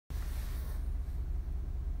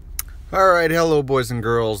Alright, hello boys and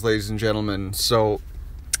girls, ladies and gentlemen. So,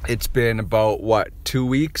 it's been about, 2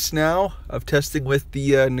 weeks now of testing with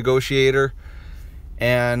the Negotiator.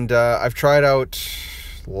 And I've tried out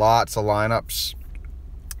lots of lineups.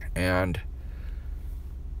 And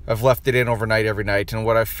I've left it in overnight every night. And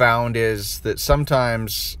what I've found is that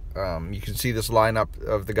sometimes, you can see this lineup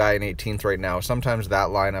of the guy in 18th right now. Sometimes that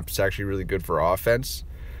lineup is actually really good for offense.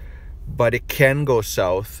 But it can go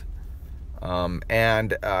south.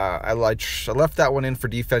 I left that one in for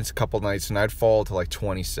defense a couple nights, and I'd fall to like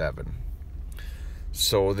 27.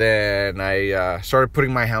 So then I started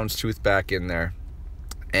putting my houndstooth back in there,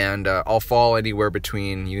 and I'll fall anywhere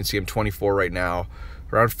between, you can see I'm 24 right now,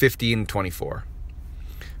 around 15 and 24.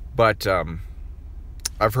 But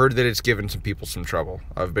I've heard that it's given some people some trouble.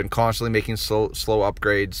 I've been constantly making slow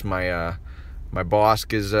upgrades. My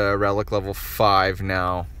Bosk is relic level 5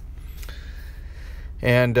 now.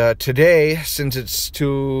 And today, since it's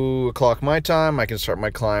 2 o'clock my time, I can start my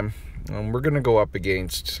climb. We're going to go up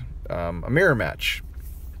against a mirror match.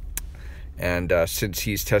 And since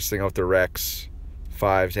he's testing out the Rex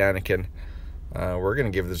 5's Anakin, we're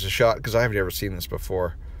going to give this a shot because I've never seen this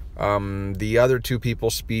before. The other two people,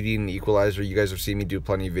 Speeding and Equalizer, you guys have seen me do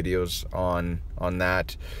plenty of videos on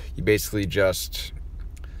that. You basically just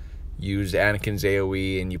use Anakin's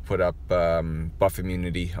AoE and you put up buff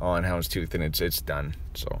immunity on Houndstooth, and it's done.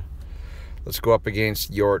 So let's go up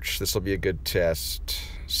against SWGOH. This will be a good test.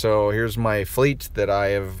 So here's my fleet that I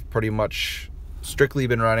have pretty much strictly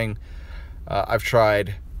been running. I've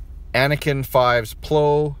tried Anakin 5's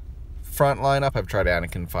Plo front lineup. I've tried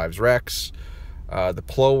Anakin 5's Rex. The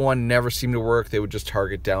Plo one never seemed to work. They would just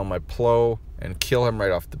target down my Plo and kill him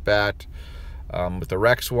right off the bat. With the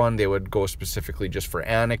Rex one, they would go specifically just for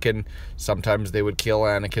Anakin. Sometimes they would kill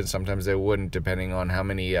Anakin, sometimes they wouldn't, depending on how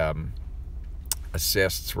many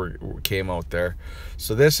assists came out there.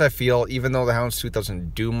 So this, I feel, even though the Houndstooth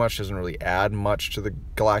doesn't do much, doesn't really add much to the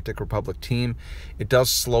Galactic Republic team, it does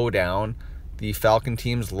slow down the Falcon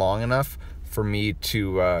teams long enough for me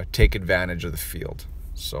to take advantage of the field.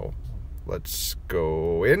 So let's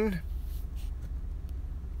go in.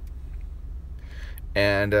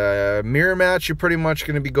 And mirror match, you're pretty much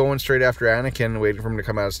going to be going straight after Anakin, waiting for him to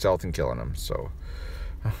come out of stealth and killing him. So,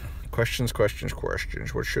 questions.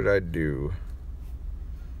 What should I do?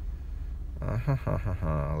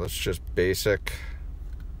 Let's just basic.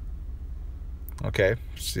 Okay,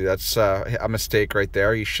 see, that's a mistake right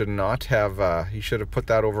there. He should not have. He should have put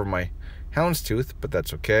that over my Houndstooth, but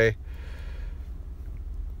that's okay.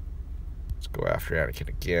 Let's go after Anakin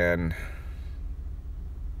again.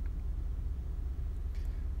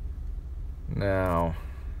 Now,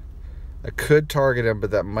 I could target him,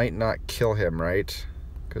 but that might not kill him, right?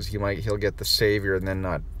 Because he'll get the Savior and then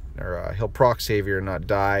not, or he'll proc Savior and not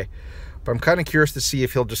die. But I'm kind of curious to see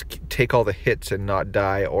if he'll just take all the hits and not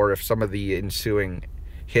die, or if some of the ensuing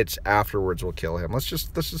hits afterwards will kill him. Let's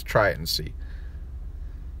just try it and see.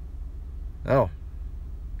 Oh,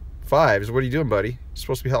 5s. What are you doing, buddy? You're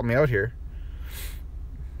supposed to be helping me out here.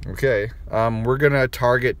 Okay, we're gonna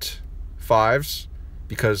target 5s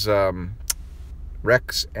because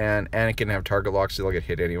Rex and Anakin have target locks, so they'll get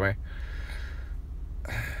hit anyway.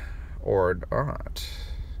 Or not.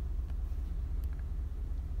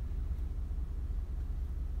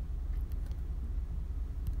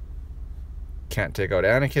 Can't take out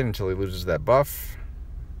Anakin until he loses that buff.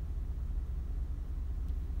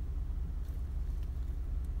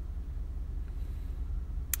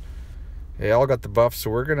 They all got the buff,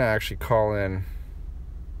 so we're gonna actually call in.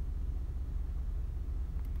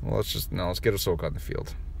 Well, let's get a soak on the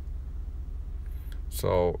field.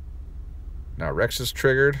 So now Rex is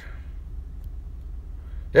triggered.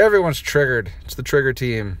 Everyone's triggered. It's the trigger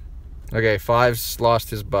team. Okay, 5's lost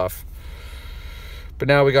his buff. But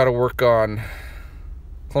now we got to work on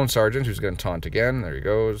Clone Sergeant, who's going to taunt again. There he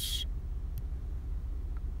goes.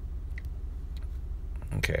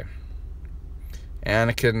 Okay.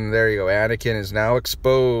 Anakin, there you go. Anakin is now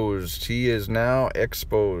exposed. He is now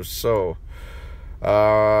exposed. So,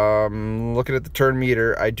 looking at the turn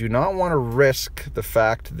meter, I do not want to risk the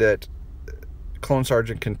fact that Clone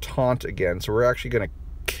Sergeant can taunt again. So we're actually going to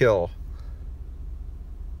kill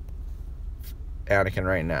Anakin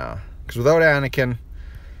right now. Because without Anakin,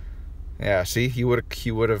 yeah, see, he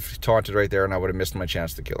would have taunted right there, and I would have missed my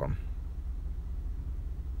chance to kill him.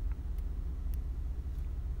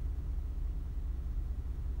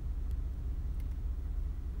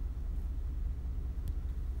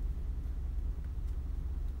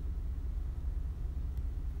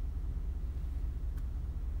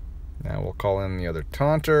 Now we'll call in the other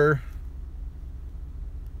taunter.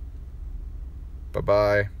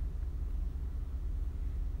 Bye-bye.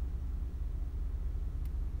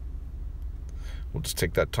 We'll just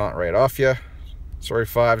take that taunt right off you. Sorry,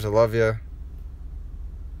 Fives, I love you.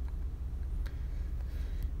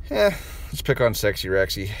 Yeah, let's pick on Sexy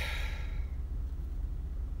Rexy.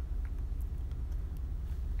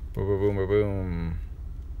 Boom, boom, boom, boom, boom.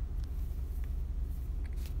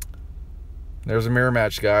 There's a mirror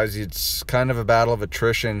match, guys. It's kind of a battle of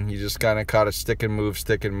attrition. You just kind of gotta stick and move,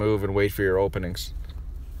 and wait for your openings.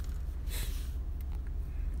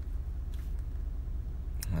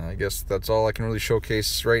 I guess that's all I can really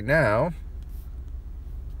showcase right now.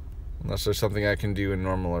 Unless there's something I can do in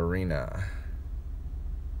normal arena.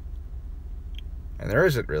 And there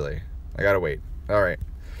isn't really. I gotta wait. Alright.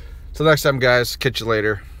 Till next time, guys. Catch you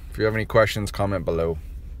later. If you have any questions, comment below.